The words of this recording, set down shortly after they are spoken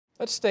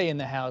Let's stay in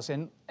the House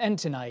and end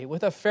tonight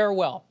with a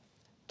farewell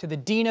to the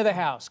Dean of the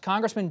House,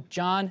 Congressman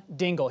John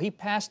Dingell. He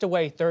passed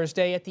away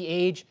Thursday at the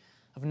age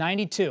of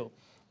 92.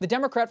 The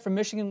Democrat from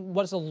Michigan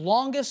was the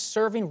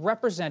longest-serving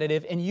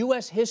representative in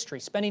U.S.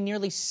 history, spending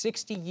nearly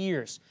 60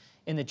 years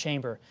in the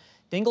chamber.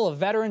 Dingell, a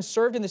veteran,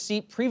 served in the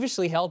seat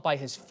previously held by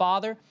his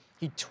father.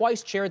 He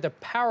twice chaired the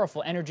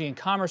powerful Energy and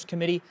Commerce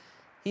Committee.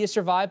 He is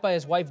survived by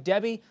his wife,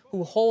 Debbie,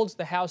 who holds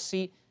the House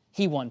seat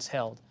he once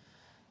held.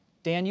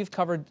 Dan, you've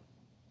covered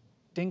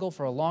Dingell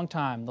for a long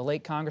time, the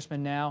late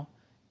congressman now.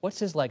 What's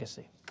his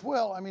legacy?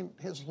 Well, I mean,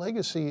 his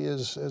legacy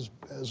is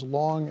as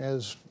long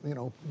as,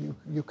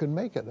 you can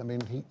make it. I mean,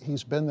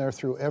 he's been there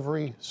through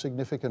every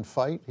significant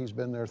fight. He's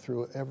been there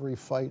through every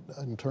fight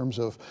in terms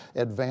of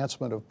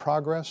advancement of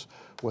progress,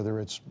 whether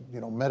it's,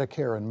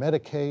 Medicare and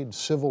Medicaid,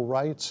 civil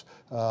rights.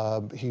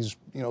 He's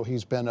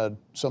been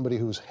somebody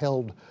who's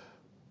held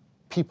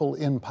people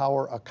in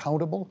power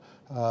accountable.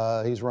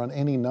 He's run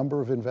any number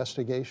of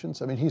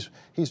investigations. I mean,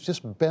 he's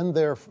just been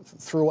there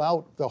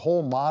throughout the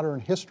whole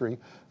modern history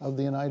of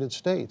the United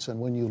States. And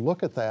when you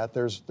look at that,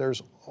 there's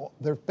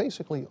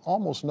basically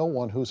almost no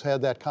one who's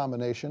had that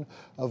combination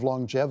of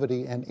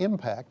longevity and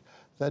impact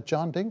that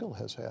John Dingell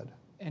has had.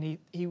 And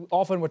he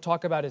often would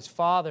talk about his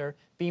father,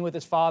 being with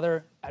his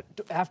father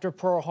after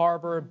Pearl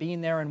Harbor,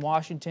 being there in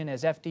Washington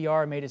as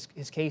FDR made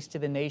his case to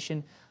the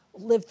nation.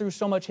 Lived through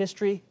so much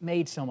history,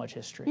 made so much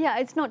history. Yeah,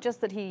 it's not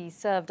just that he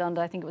served under,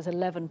 I think it was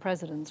 11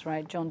 presidents,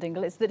 right, John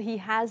Dingell. It's that he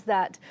has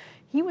that,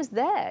 he was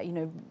there,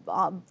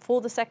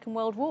 for the Second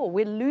World War.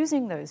 We're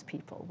losing those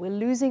people. We're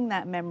losing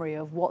that memory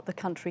of what the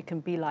country can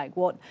be like,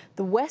 what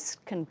the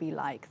West can be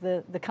like,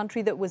 the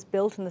country that was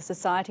built in the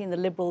society and the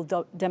liberal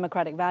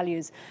democratic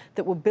values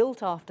that were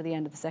built after the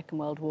end of the Second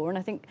World War. And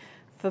I think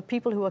for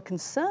people who are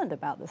concerned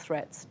about the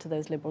threats to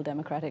those liberal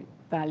democratic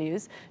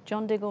values,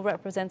 John Dingell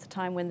represents a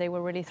time when they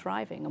were really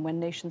thriving and when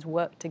nations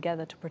worked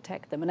together to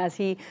protect them. And as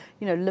he,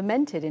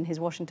 lamented in his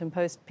Washington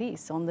Post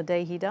piece on the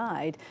day he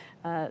died,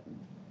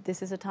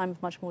 this is a time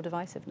of much more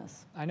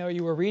divisiveness. I know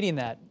you were reading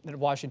that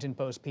Washington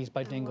Post piece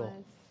by Dingell.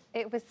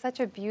 It was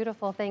such a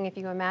beautiful thing if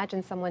you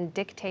imagine someone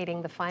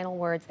dictating the final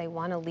words they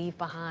want to leave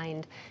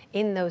behind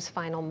in those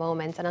final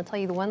moments. And I'll tell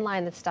you, the one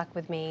line that stuck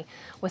with me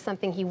was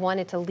something he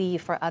wanted to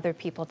leave for other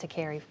people to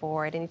carry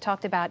forward. And he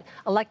talked about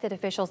elected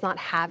officials not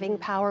having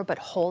power, but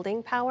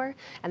holding power,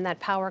 and that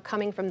power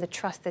coming from the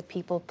trust that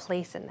people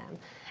place in them.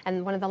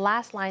 And one of the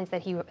last lines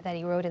that he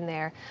wrote in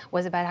there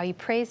was about how he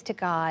prays to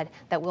God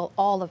that will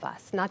all of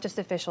us, not just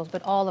officials,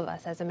 but all of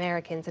us as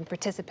Americans and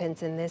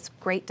participants in this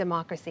great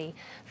democracy,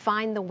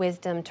 find the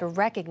wisdom to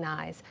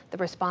recognize the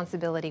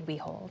responsibility we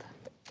hold.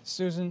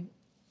 Susan,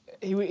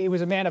 he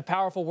was a man of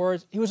powerful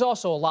words. He was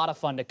also a lot of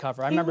fun to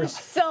cover. I remember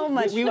so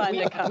much fun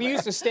to cover. We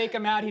used to stake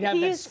him out. He'd have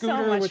that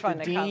scooter with the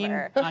Dean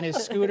on his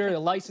scooter, the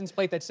license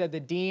plate that said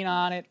the Dean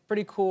on it.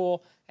 Pretty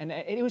cool. And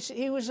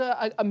he was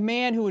a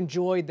man who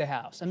enjoyed the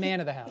House, a man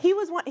of the House. He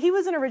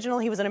was an original.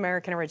 He was an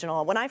American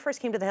original. When I first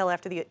came to the Hill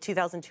after the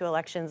 2002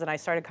 elections and I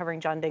started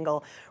covering John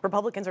Dingell,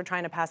 Republicans were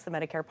trying to pass the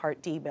Medicare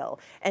Part D bill.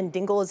 And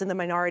Dingell is in the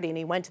minority, and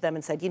he went to them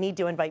and said, you need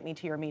to invite me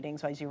to your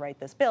meetings as you write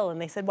this bill. And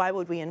they said, why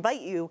would we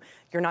invite you?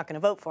 You're not going to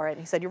vote for it.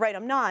 And he said, you're right,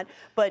 I'm not.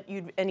 But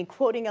and he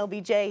quoting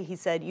LBJ, he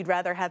said, you'd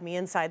rather have me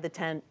inside the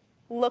tent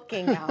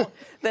looking out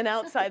than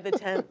outside the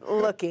tent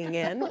looking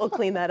in. We'll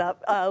clean that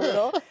up a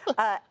little.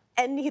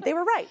 And they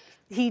were right.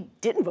 He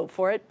didn't vote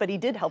for it, but he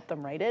did help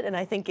them write it. And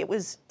I think it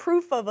was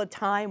proof of a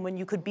time when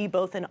you could be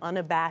both an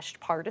unabashed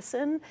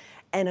partisan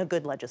and a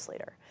good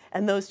legislator.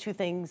 And those two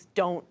things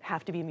don't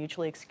have to be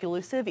mutually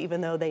exclusive, even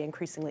though they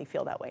increasingly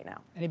feel that way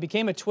now. And he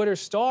became a Twitter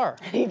star.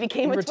 He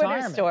became a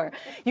Twitter star.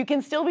 You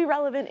can still be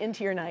relevant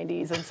into your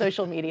 90s in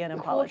social media and in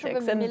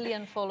politics.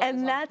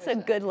 And that's a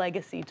good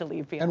legacy to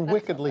leave behind. And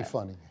wickedly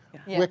funny. Yeah.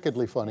 Yes.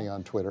 Wickedly funny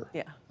on Twitter.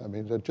 Yeah. I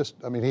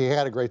mean, he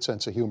had a great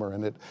sense of humor,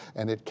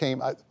 and it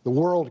came. The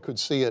world could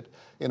see it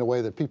in a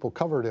way that people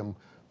covered him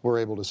were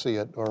able to see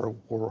it, or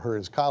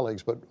his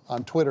colleagues. But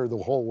on Twitter, the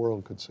whole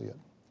world could see it.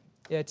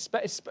 Yeah, it's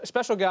a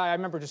special guy. I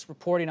remember just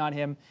reporting on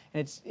him,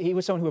 and he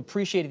was someone who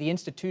appreciated the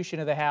institution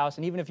of the House.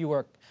 And even if you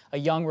were a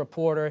young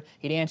reporter,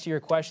 he'd answer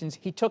your questions.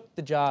 He took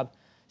the job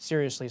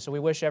seriously. So we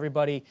wish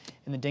everybody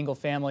in the Dingell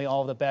family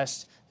all the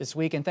best this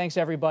week, and thanks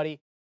everybody.